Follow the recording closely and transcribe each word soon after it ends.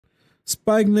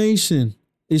Spike Nation,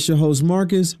 it's your host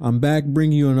Marcus. I'm back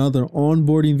bringing you another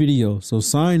onboarding video, so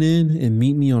sign in and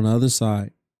meet me on the other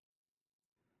side.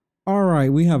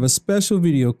 Alright, we have a special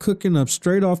video cooking up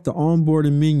straight off the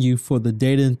onboarding menu for the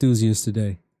data enthusiast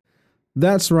today.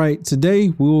 That's right, today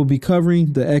we will be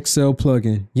covering the Excel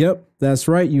plugin. Yep, that's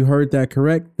right, you heard that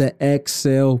correct, the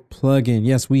Excel plugin.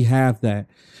 Yes, we have that.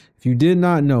 If you did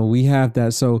not know, we have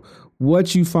that. So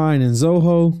what you find in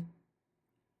Zoho,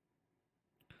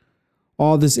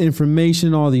 all this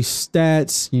information, all these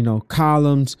stats,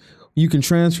 columns, you can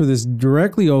transfer this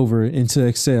directly over into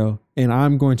Excel, and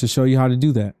I'm going to show you how to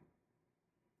do that.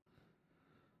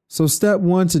 So step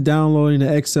one to downloading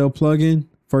the Excel plugin,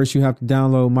 first you have to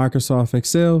download Microsoft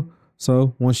Excel.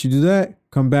 So once you do that,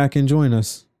 come back and join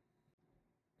us.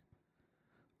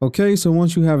 Okay, so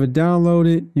once you have it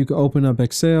downloaded, you can open up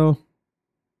Excel.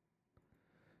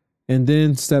 And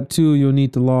then step two, you'll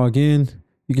need to log in.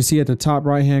 You can see at the top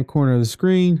right hand corner of the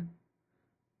screen,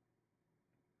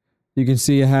 you can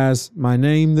see it has my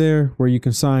name there where you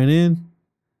can sign in.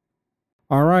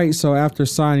 All right, so after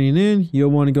signing in,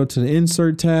 you'll want to go to the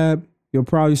Insert tab. You'll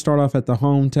probably start off at the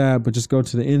Home tab, but just go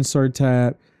to the Insert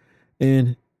tab.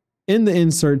 And in the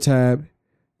Insert tab,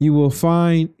 you will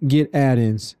find Get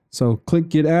Add-ins. So click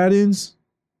Get Add-ins.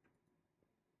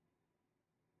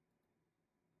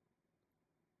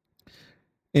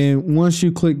 And once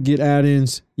you click Get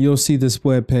Add-ins, you'll see this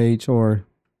web page or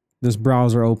this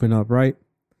browser open up, right?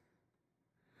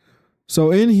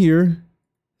 So in here,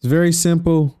 it's very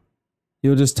simple.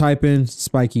 You'll just type in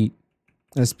Spikeet,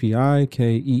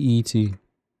 S-P-I-K-E-E-T.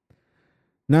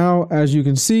 Now, as you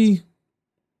can see,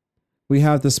 we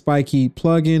have the Spikeet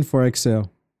plugin for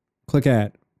Excel. Click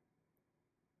Add.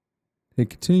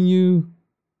 Hit Continue.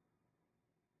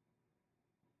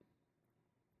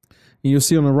 And you'll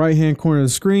see on the right hand corner of the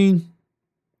screen,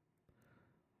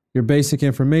 your basic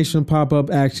information pop up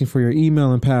asking for your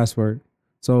email and password.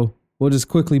 So we'll just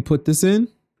quickly put this in.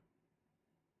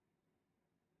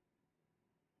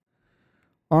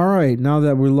 All right, now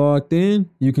that we're logged in,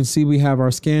 you can see we have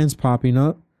our scans popping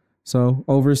up. So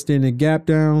overextended gap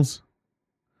downs,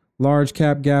 large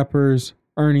cap gappers,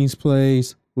 earnings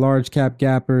plays, large cap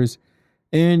gappers.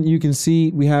 And you can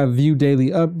see we have view daily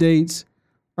updates,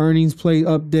 earnings play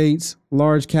updates,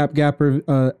 large cap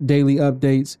gapper daily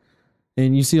updates.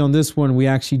 And you see on this one, we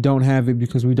actually don't have it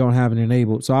because we don't have it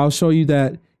enabled. So I'll show you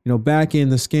that, back in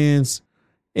the scans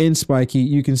in Spikeet,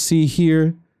 you can see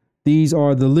here, these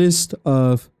are the list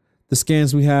of the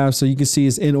scans we have. So you can see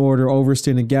it's in order: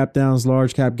 overextended gap downs,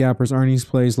 large cap gappers, earnings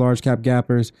plays, large cap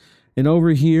gappers. And over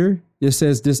here, it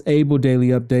says disable daily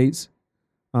updates,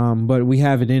 but we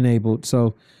have it enabled.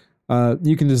 So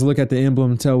you can just look at the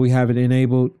emblem and tell we have it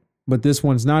enabled, but this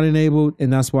one's not enabled,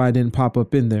 and that's why it didn't pop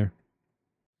up in there.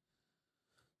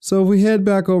 So if we head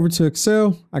back over to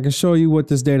Excel, I can show you what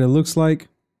this data looks like.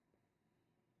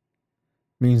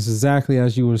 Means exactly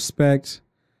as you would expect.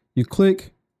 You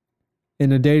click,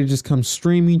 and the data just comes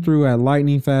streaming through at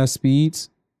lightning fast speeds.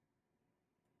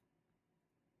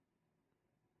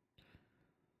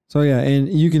 So yeah, and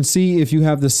you can see if you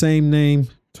have the same name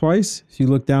twice, if you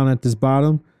look down at this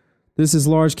bottom, this is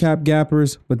large cap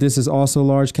gappers, but this is also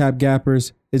large cap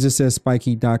gappers. It just says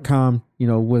spikeet.com,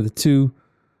 with a 2.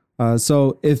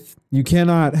 So if you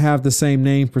cannot have the same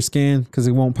name per scan because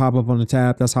it won't pop up on the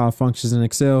tab, that's how it functions in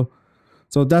Excel.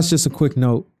 So that's just a quick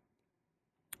note.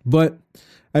 But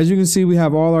as you can see, we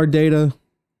have all our data.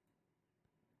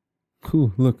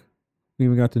 Cool, look, we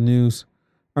even got the news.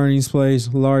 Earnings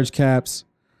plays, large caps,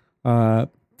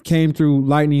 came through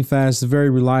lightning fast, very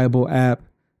reliable app.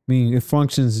 Meaning it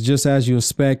functions just as you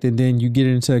expect, and then you get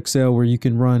into Excel where you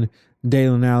can run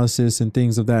data analysis and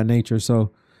things of that nature. So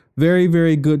very,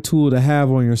 very good tool to have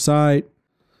on your side.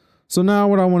 So now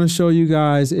what I want to show you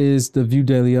guys is the view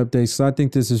daily updates. So I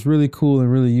think this is really cool and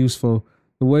really useful.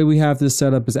 The way we have this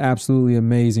set up is absolutely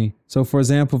amazing. So for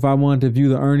example, if I wanted to view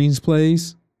the earnings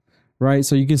plays, right?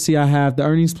 So you can see I have the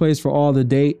earnings plays for all the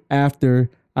date after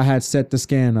I had set the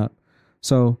scan up.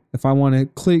 So if I want to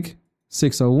click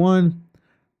 601,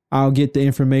 I'll get the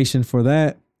information for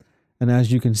that. And as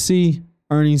you can see,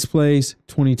 earnings plays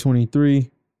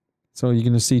 2023. So you're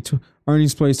going to see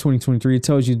earnings plays 2023. It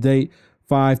tells you date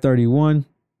 5/31.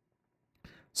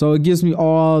 So it gives me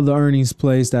all the earnings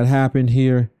plays that happened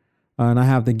here. And I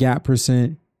have the gap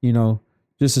percent,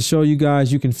 just to show you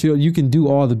guys, you can do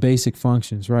all the basic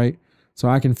functions, right? So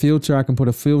I can filter, I can put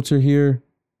a filter here.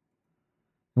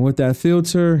 And with that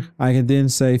filter, I can then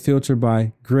say filter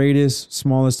by greatest,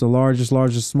 smallest to largest,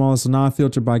 largest, smallest,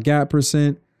 non-filter by gap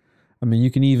percent. I mean, you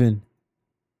can even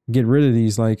get rid of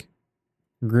these like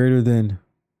greater than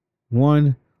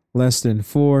 1, less than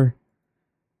 4,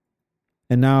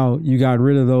 and now you got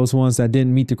rid of those ones that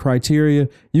didn't meet the criteria.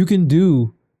 You can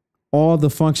do all the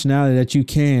functionality that you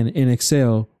can in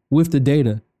Excel with the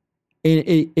data, and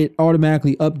it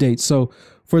automatically updates. So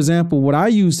for example, what I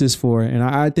use this for, and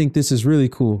I think this is really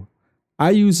cool.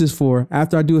 I use this for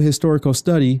after I do a historical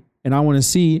study and I want to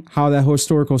see how that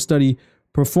historical study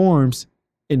performs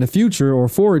in the future or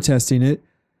forward testing it.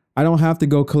 I don't have to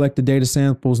go collect the data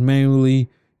samples manually.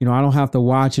 You know, I don't have to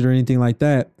watch it or anything like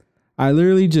that. I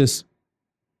literally just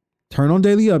turn on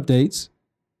daily updates.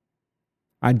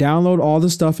 I download all the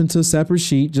stuff into a separate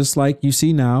sheet, just like you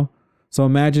see now. So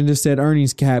imagine this said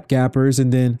earnings gappers,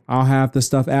 and then I'll have the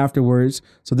stuff afterwards.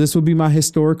 So this will be my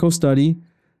historical study.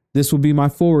 This will be my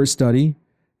forward study.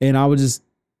 And I would just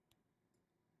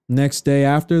next day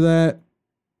after that,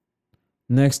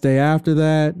 next day after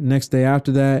that, next day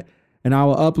after that, and I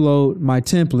will upload my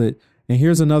template. And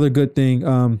here's another good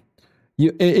thing.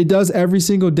 It does every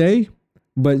single day,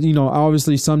 but you know,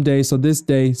 obviously some days. So this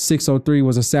day, 603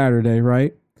 was a Saturday,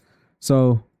 right?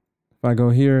 So if I go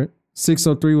here,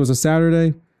 603 was a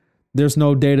Saturday. There's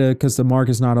no data because the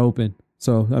market's not open.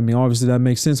 So, I mean, obviously that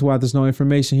makes sense why there's no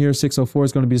information here. 604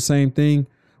 is going to be the same thing.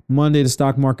 Monday, the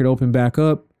stock market opened back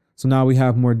up. So now we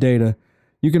have more data.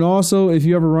 You can also, if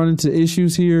you ever run into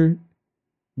issues here,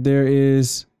 there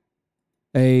is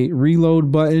a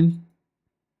reload button,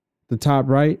 the top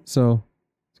right. So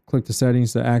click the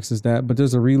settings to access that, but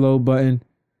there's a reload button.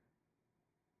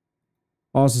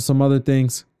 Also some other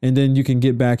things, and then you can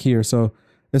get back here. So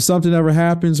if something ever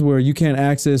happens where you can't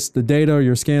access the data or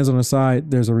your scans on the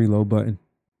side, there's a reload button.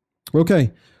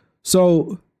 Okay,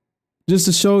 so just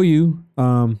to show you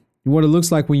what it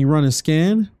looks like when you run a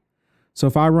scan. So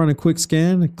if I run a quick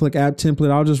scan, click app template,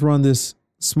 I'll just run this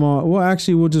small, well,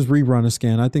 actually we'll just rerun a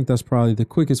scan. I think that's probably the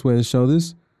quickest way to show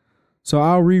this. So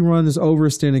I'll rerun this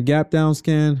overextended gap down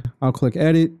scan. I'll click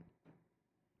edit.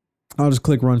 I'll just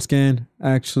click run scan.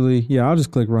 Actually, yeah, I'll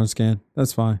just click run scan.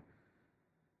 That's fine.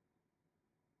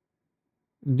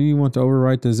 Do you want to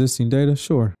overwrite the existing data?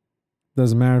 Sure.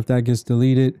 Doesn't matter if that gets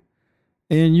deleted.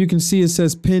 And you can see it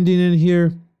says pending in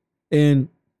here. And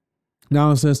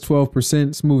now it says 12%.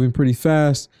 It's moving pretty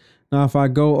fast. Now, if I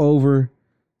go over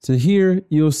to here,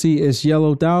 you'll see it's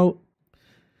yellowed out.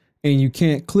 And you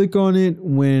can't click on it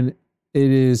when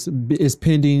it's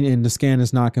pending and the scan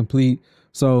is not complete.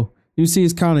 So you see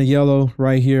it's kind of yellow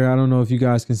right here. I don't know if you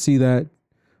guys can see that,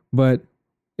 but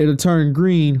it'll turn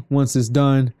green once it's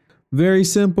done. Very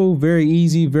simple, very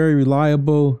easy, very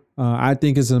reliable. I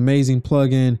think it's an amazing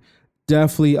plugin.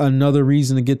 Definitely another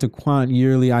reason to get to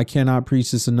Quant-Yearly. I cannot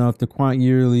preach this enough. The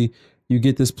Quant-Yearly, you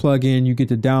get this plugin, you get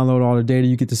to download all the data,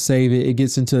 you get to save it. It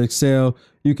gets into Excel.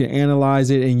 You can analyze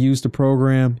it and use the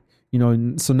program. You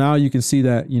know, so now you can see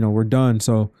that, you know, we're done.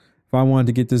 So if I wanted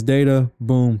to get this data,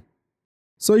 boom.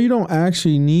 So you don't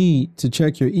actually need to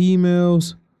check your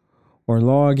emails or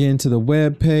log into the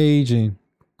web page and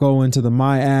go into the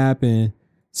My App and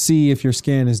see if your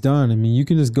scan is done. I mean, you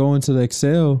can just go into the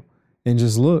Excel and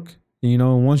just look. You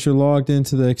know, once you're logged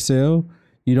into the Excel,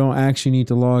 you don't actually need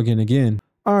to log in again.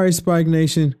 All right, Spike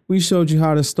Nation, we showed you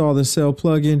how to install the Excel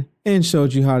plugin and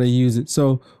showed you how to use it.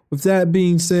 So with that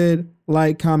being said,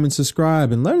 like, comment,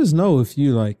 subscribe, and let us know if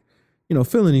you like, you know,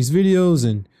 feeling these videos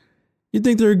and you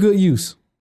think they're a good use.